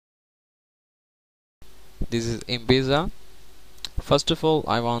This is Imbiza. First of all,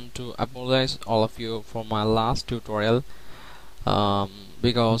 I want to apologize all of you for my last tutorial,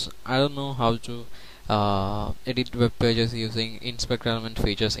 because I don't know how to edit web pages using inspect element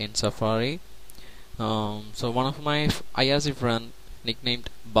features in Safari. So one of my IRC friend nicknamed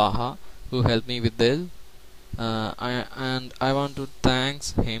Baha, who helped me with this, I want to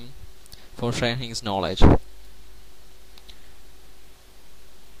thanks him for sharing his knowledge.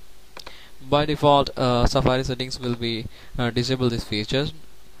 By default, Safari settings will be disable these features.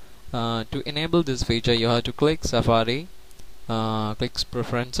 To enable this feature, you have to click Safari, click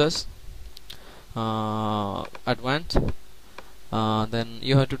Preferences, Advanced, then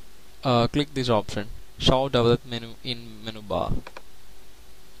you have to click this option, Show Develop Menu in Menu Bar.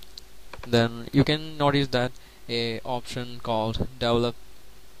 Then you can notice that a option called Develop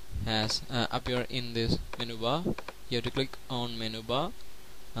has appear in this menu bar. You have to click on Menu Bar,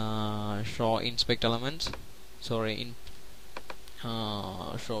 show inspect elements, show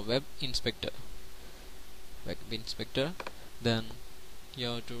web inspector, then you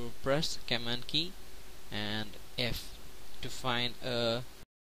have to press command key and F to find a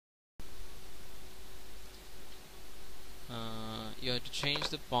you have to change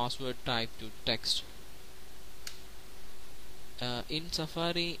the password type to text. In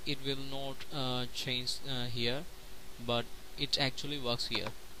Safari it will not change here, but it actually works here.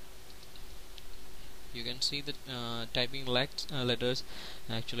 You can see that typing letters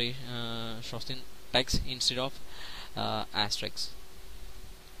actually shows in text instead of asterisks.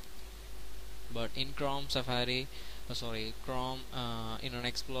 But in Chrome, Chrome, Internet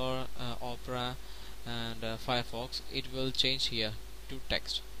Explorer, Opera, and Firefox, it will change here to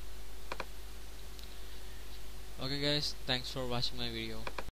text. Okay guys, thanks for watching my video.